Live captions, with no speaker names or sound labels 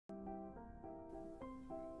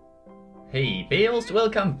Hey Bales,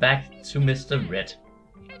 welcome back to Mr. Red.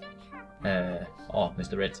 Or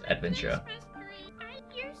Mr. Red's adventure.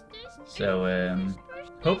 So,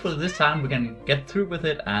 hopefully this time we can get through with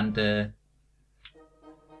it and do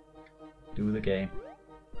the game.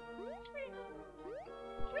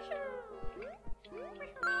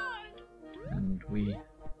 And we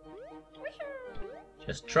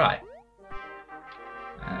just try.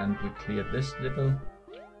 And we clear this level.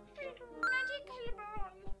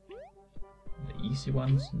 The easy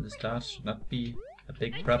ones in the start should not be a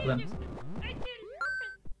big problem.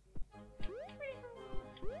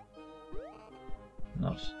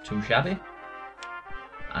 Not too shabby.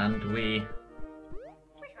 And we...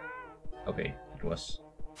 Okay, it was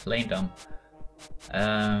plain dumb.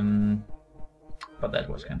 But that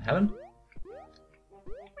was can happen.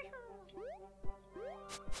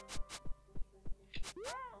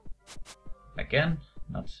 Again,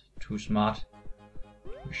 not too smart.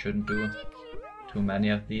 We shouldn't do too many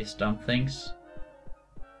of these dumb things.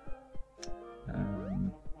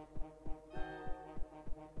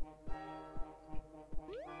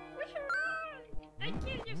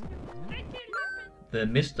 The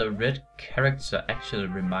Mr. Red character actually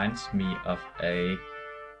reminds me of a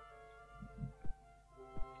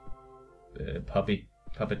puppet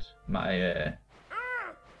my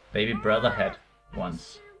baby brother had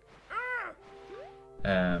once.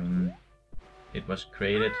 It was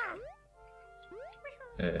created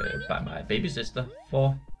by my baby sister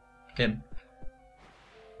for him,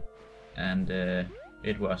 and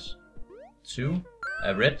it was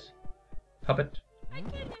a red puppet,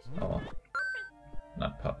 or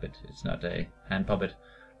not puppet, it's not a hand puppet,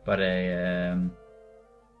 but a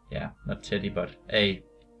yeah, not teddy, but a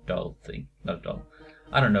doll thing, not doll,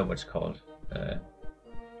 I don't know what's called,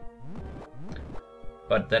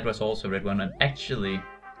 but that was also a red one. And actually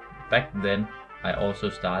back then I also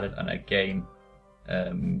started on a game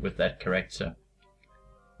with that character,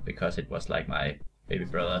 because it was like my baby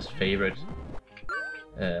brother's favorite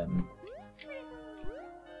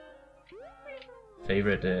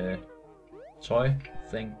toy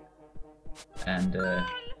thing, and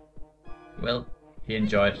well, he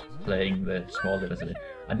enjoyed playing the small little.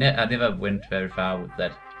 I never went very far with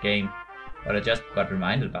that game, but I just got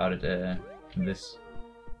reminded about it in this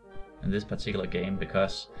particular game,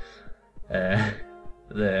 because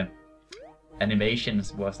the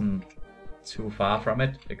animations wasn't too far from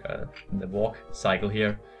it, because in the walk cycle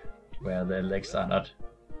here, where the legs are not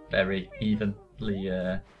very evenly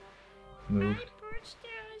moved.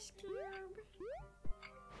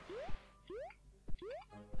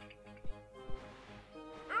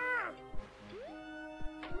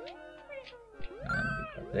 And we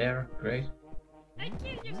got there, great.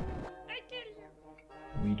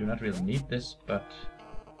 We do not really need this, but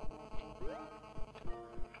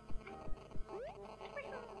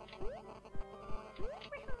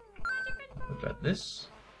we got this,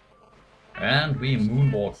 and we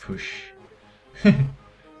moonwalk push.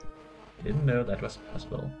 Didn't know that was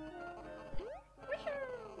possible.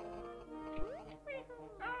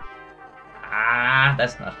 Ah,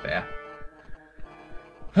 that's not fair.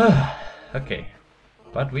 Okay,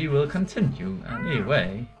 but we will continue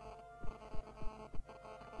anyway,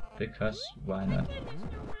 because why not?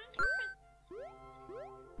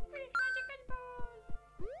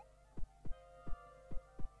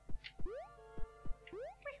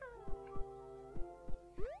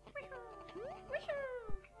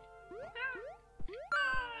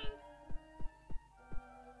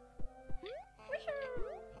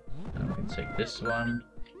 And we can take this one.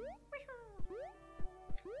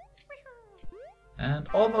 And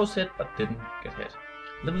almost hit, but didn't get hit.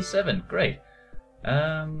 Level 7, great.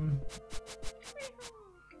 And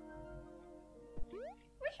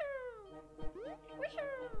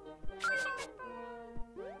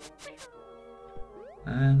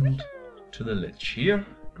to the ledge here,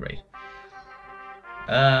 great.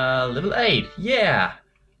 Level 8, yeah!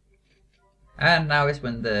 And now is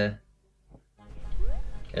when the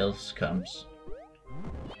elves comes.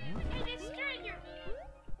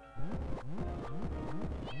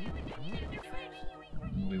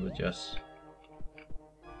 We will just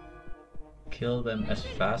kill them as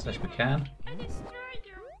fast as we can.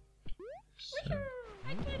 So.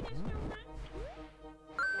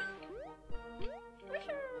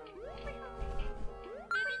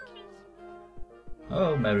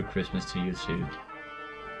 Oh, Merry Christmas to you too.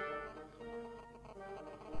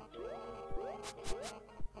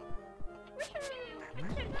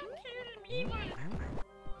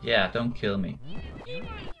 Yeah, don't kill me.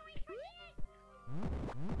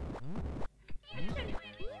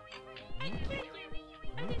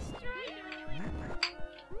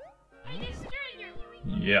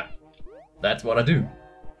 Yeah, that's what I do.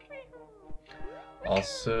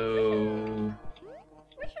 Also,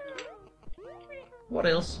 what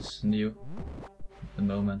else is new at the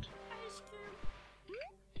moment?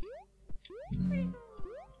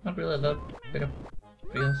 Not really a lot bigger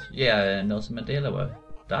feels. Yeah, Nelson Mandela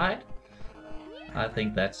died. I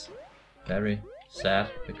think that's very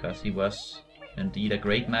sad because he was indeed a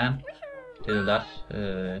great man. Did a lot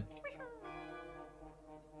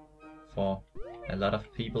for a lot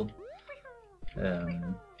of people.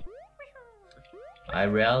 I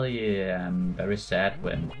rarely am very sad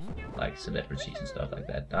when like celebrities and stuff like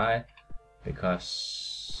that die,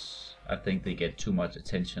 because I think they get too much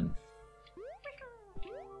attention.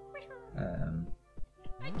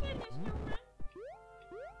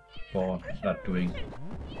 For not doing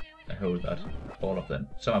a whole lot. All of them.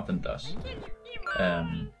 Some of them does.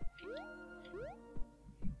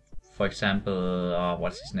 For example,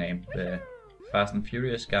 what's his name? The Fast and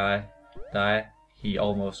Furious guy died. He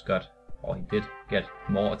almost got, or he did get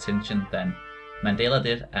more attention than Mandela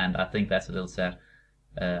did, and I think that's a little sad.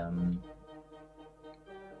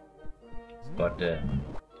 But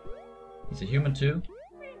he's a human too.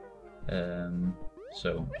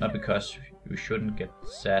 So not because you shouldn't get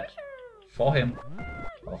sad for him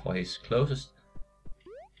or for his closest,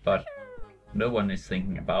 but no one is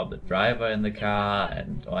thinking about the driver in the car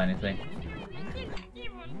and or anything.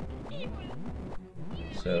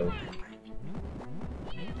 So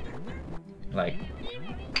like,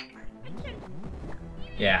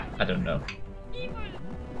 yeah, I don't know.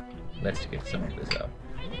 Let's get some of this out.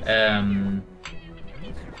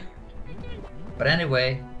 But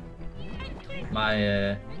anyway,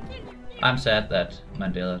 I'm sad that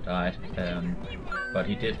Mandela died, but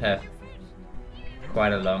he did have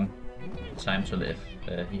quite a long time to live.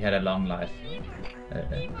 He had a long life.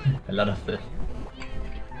 A lot of the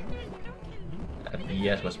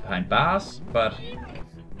years was behind bars, but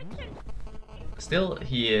still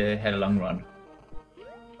he had a long run.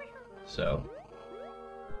 So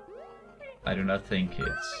I do not think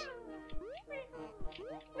it's...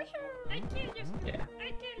 yeah,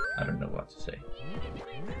 I don't know what to say.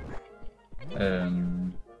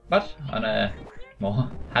 But on a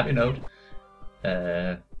more happy note,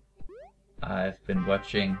 I've been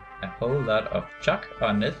watching a whole lot of Chuck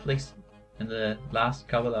on Netflix in the last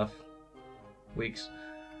couple of weeks,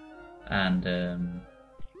 and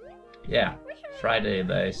yeah, Friday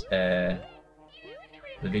there is the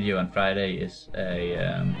video on Friday is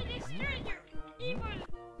a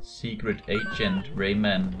Secret Agent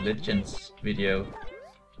Rayman Legends video.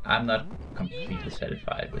 I'm not completely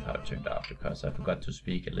satisfied with how it turned out because I forgot to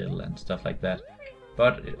speak a little and stuff like that.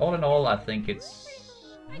 But all in all, I think it's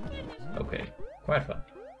okay, quite fun.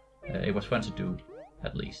 It was fun to do,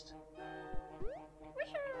 at least.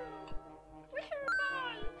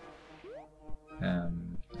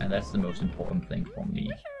 And that's the most important thing for me.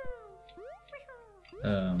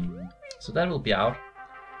 So that will be out,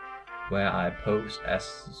 where I pose as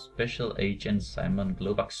Special Agent Simon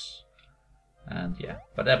Milfred. And yeah,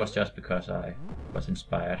 but that was just because I was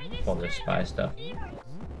inspired for the spy stuff.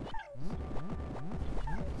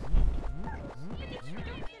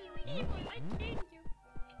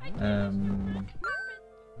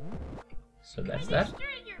 So that's that.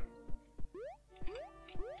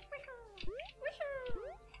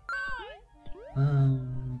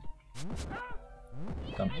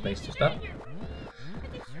 Dumb place to stop.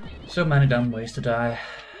 So many dumb ways to die.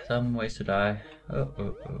 Dumb ways to die. Oh,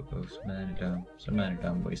 so many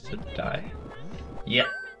dumb ways to die. Yeah.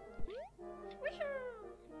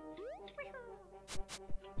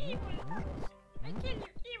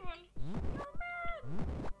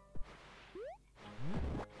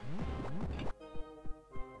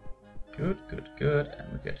 Good, good, good.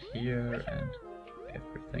 And we get here and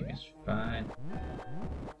everything is fine.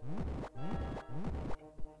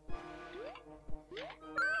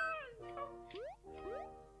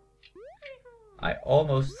 I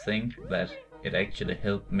almost think that it actually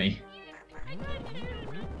helped me.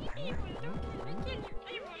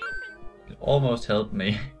 It almost helped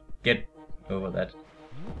me get over that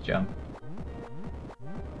jump.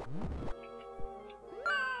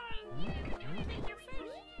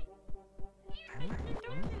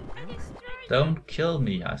 Don't kill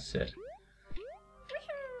me, I said.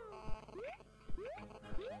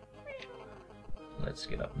 Let's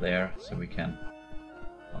get up there so we can...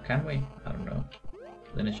 or can we? I don't know.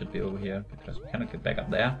 Then it should be over here because we cannot get back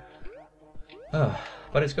up there. Oh,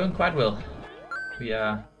 but it's going quite well. We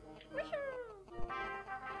are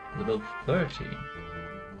level 30.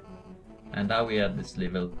 And now we are at this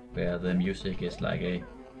level where the music is like a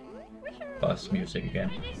boss music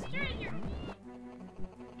again.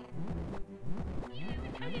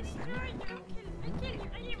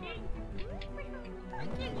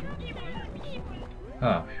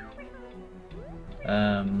 Oh.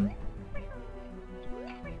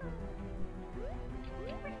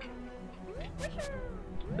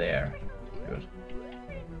 There. Good.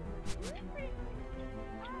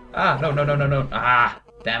 Ah, no, no, no, no, no. Ah,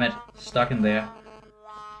 damn it. Stuck in there.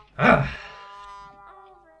 Ah.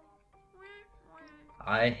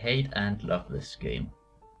 I hate and love this game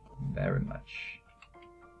very much.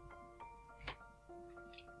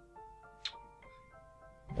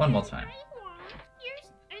 One more time.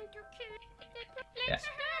 Yeah.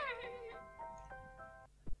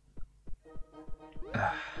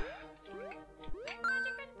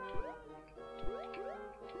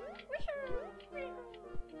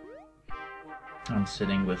 I'm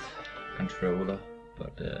sitting with controller,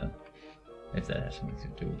 but if that has something to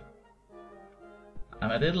do,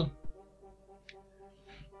 I'm a little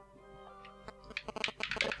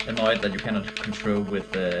annoyed that you cannot control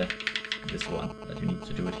with this one, that you need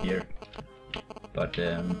to do it here. But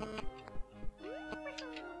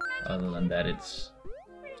other than that, it's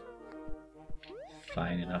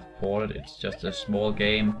fine enough ported. It's just a small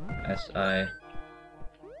game, as I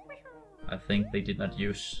think they did not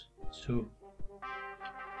use to.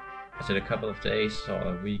 Is it a couple of days or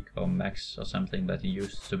a week or max or something that he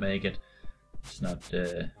used to make it? It's not.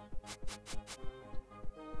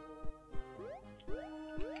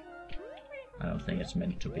 I don't think it's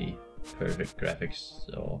meant to be perfect graphics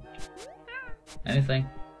or anything.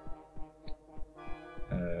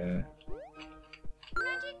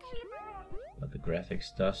 But the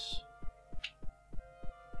graphics does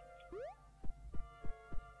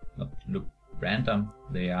not look random.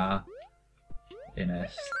 They are in a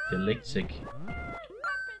stylistic.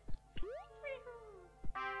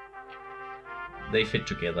 They fit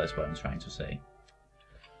together, is what I'm trying to say.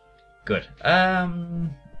 Good.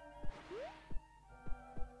 I'm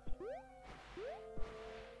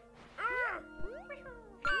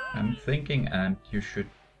thinking, and you should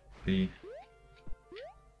be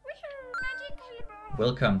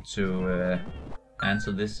welcome to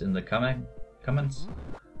answer this in the comments.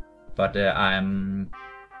 But I'm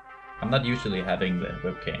not usually having the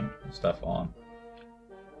webcam stuff on,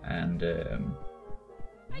 and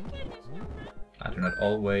I do not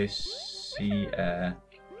always see a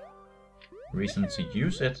reason to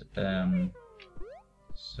use it.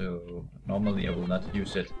 So normally I will not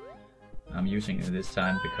use it. I'm using it this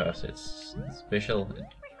time because it's special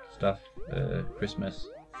stuff, Christmas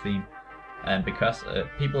theme, and because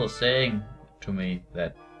people are saying to me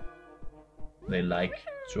that they like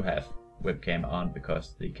to have webcam on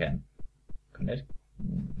because they can connect.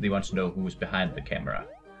 They want to know who's behind the camera.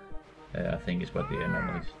 I think is what they are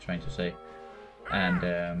normally trying to say.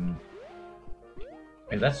 And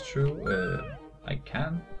if that's true, I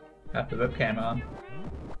can have the webcam on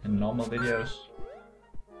in normal videos.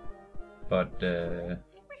 But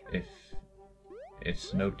if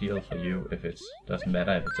it's no deal for you, if it doesn't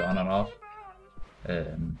matter if it's on or off,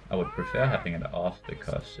 I would prefer having it off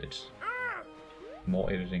because it's more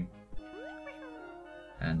editing.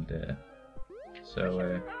 And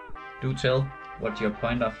so do tell what your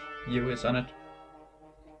point of view is on it.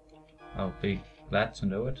 I'll be glad to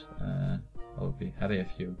know it. I would be happy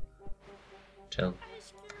if you tell.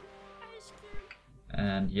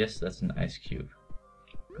 And yes, that's an ice cube.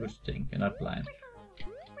 Good thing, you're not blind.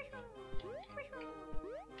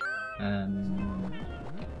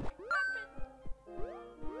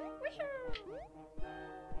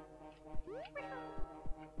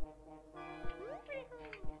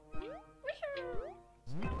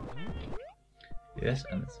 Yes,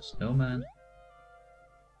 and it's a snowman.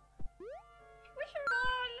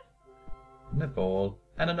 And a ball.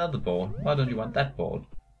 And another ball. Why don't you want that ball?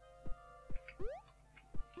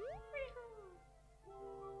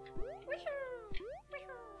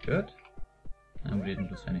 Good. And we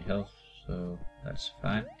didn't lose any health, so that's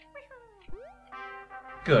fine.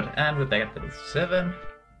 Good, and we're back at level 7.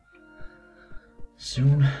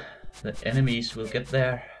 Soon the enemies will get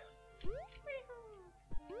there.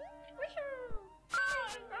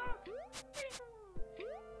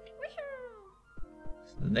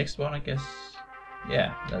 So the next one, I guess.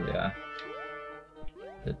 Yeah, there they are.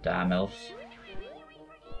 The damn elves.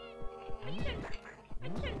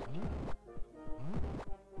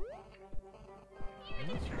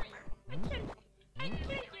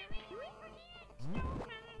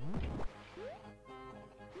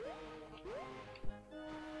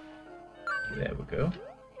 There we go.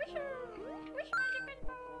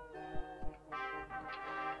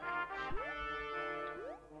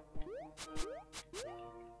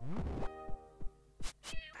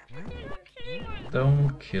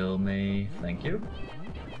 Don't kill me, thank you.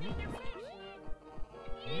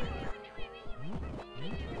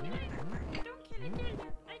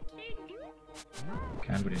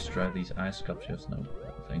 Can we destroy these ice sculptures? No, I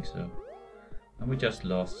don't think so. And we just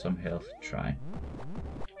lost some health. Try.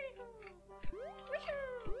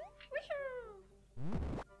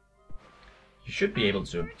 You should be able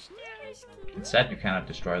to. It's sad you cannot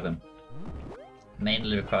destroy them.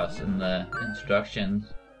 Mainly because in the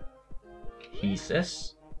instructions he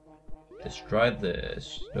says destroy the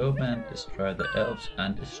snowman, destroy the elves,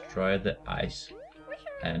 and destroy the ice.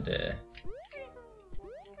 And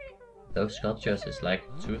those sculptures is like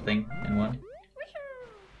 2 things in one.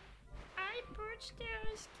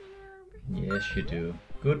 Yes, you do.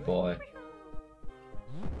 Good boy.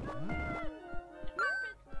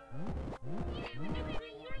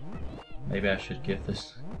 Maybe I should give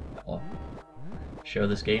this or show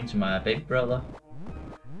this game to my big brother.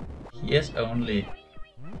 He is only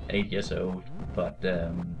 8 years old, but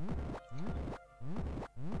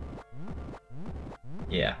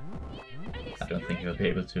yeah, I don't think he'll be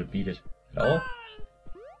able to beat it at all.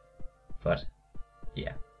 But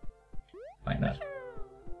yeah, why not?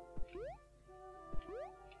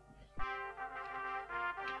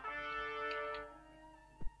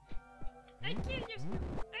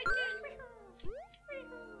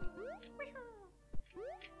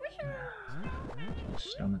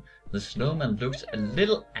 The snowman looks a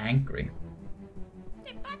little angry.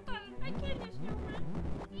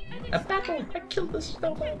 A battle! I killed the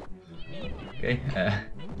snowman! Okay,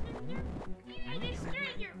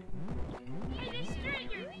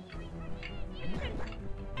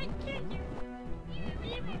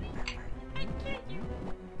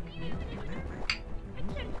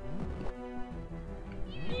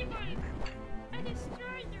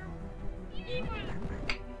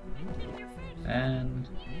 and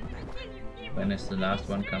when is the last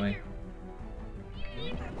one coming?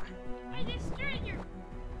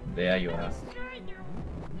 There you are.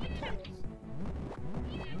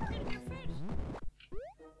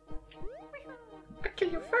 I kill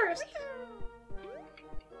you first.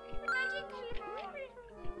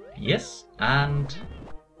 Yes, and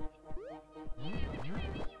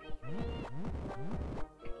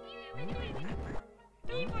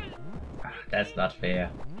that's not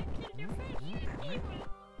fair.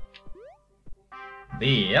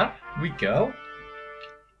 There we go.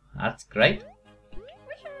 That's great.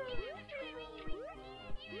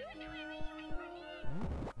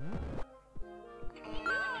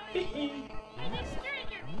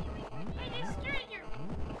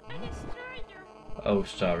 Oh,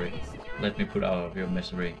 sorry. Let me put out of your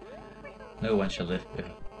misery. No one shall live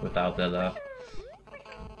without their love.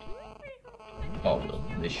 Oh, well,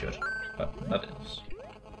 they should, but not else.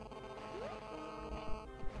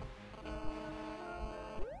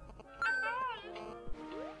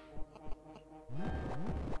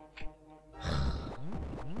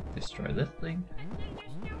 Destroy this thing.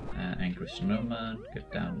 Angry snowman,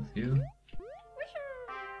 get down with you.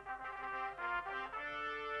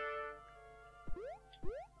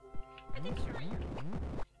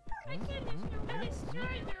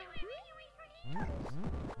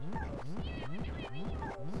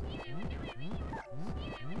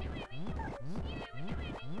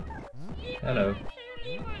 Hello.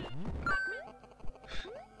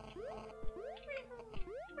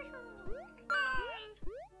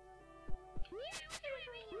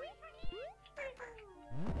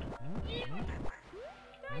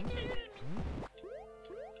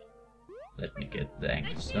 Let me get the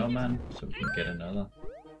angry snowman so we can get another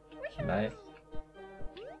life.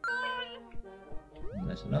 And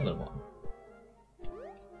there's another one.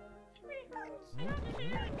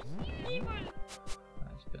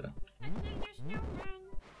 That's better.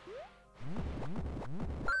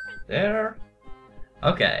 There.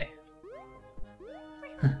 Okay.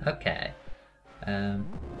 Okay.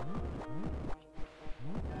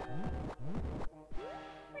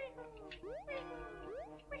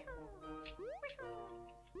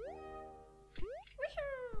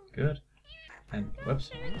 Good. And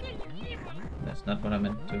whoops. That's not what I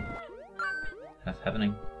meant to have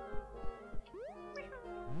happening.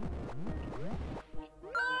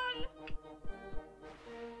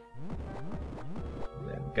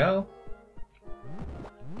 There we go.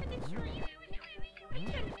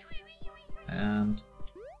 And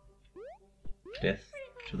death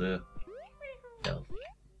to the elf.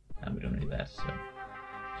 And we don't need that, so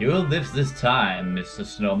you'll live this time, Mr.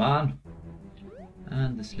 Snowman.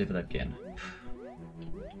 And let's live it again.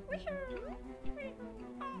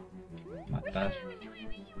 Not bad.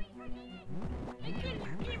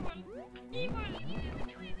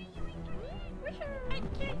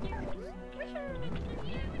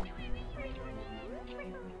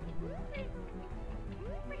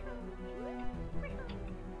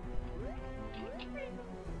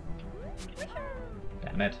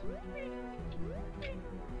 Damn it.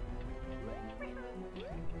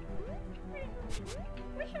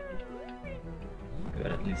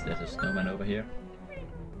 Good, at least there's a snowman over here.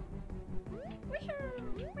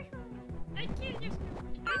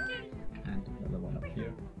 And another one up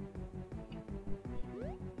here.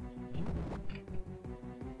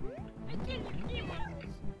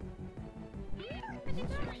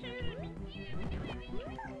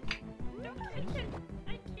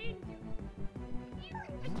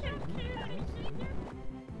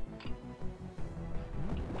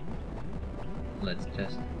 Let's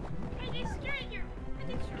test.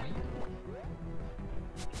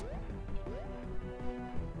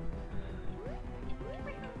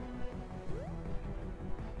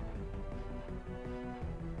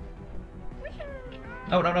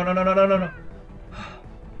 No, no, no, no, no, no, no, no, no.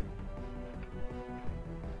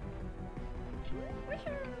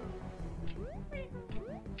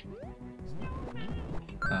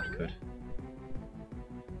 Ah, good.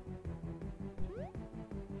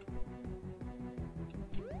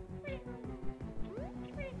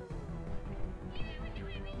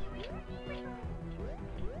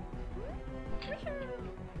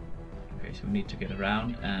 Okay, so we need to get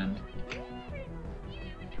around and...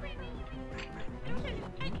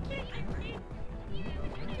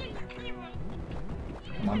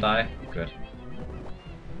 Come on, die. Good.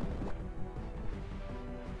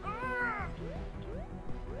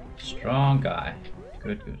 Strong guy.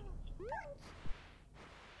 Good, good.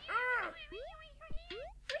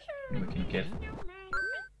 We can get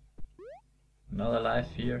another life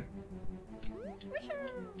here.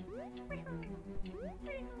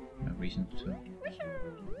 No reason to.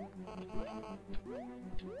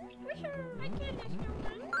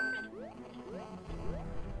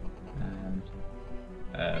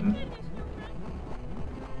 And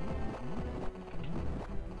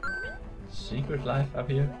secret life up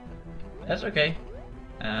here. That's okay.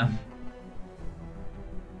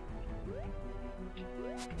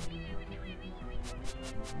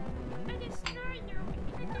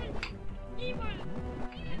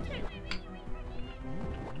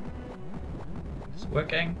 It's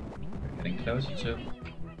working. We're getting closer to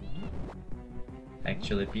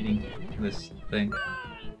actually beating this thing.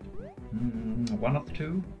 One of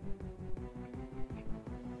two.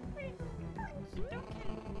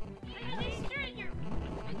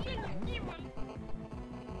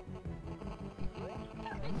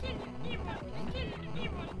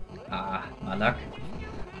 Ah, my luck.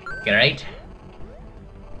 Great.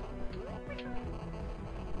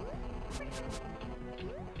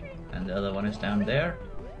 And the other one is down there.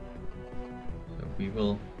 So we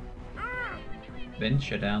will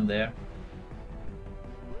venture down there.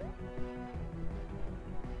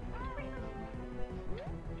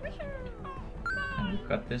 And we've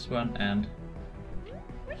got this one and...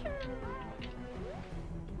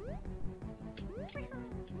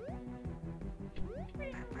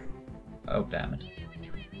 Oh, damn it.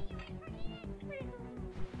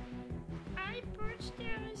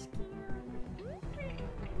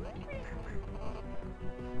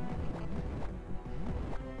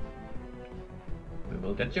 We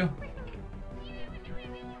will get you.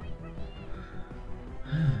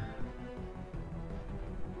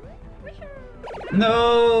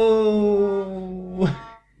 No!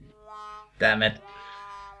 Damn it.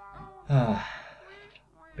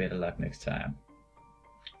 Better luck next time.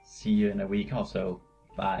 See you in a week or so.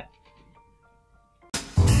 Bye.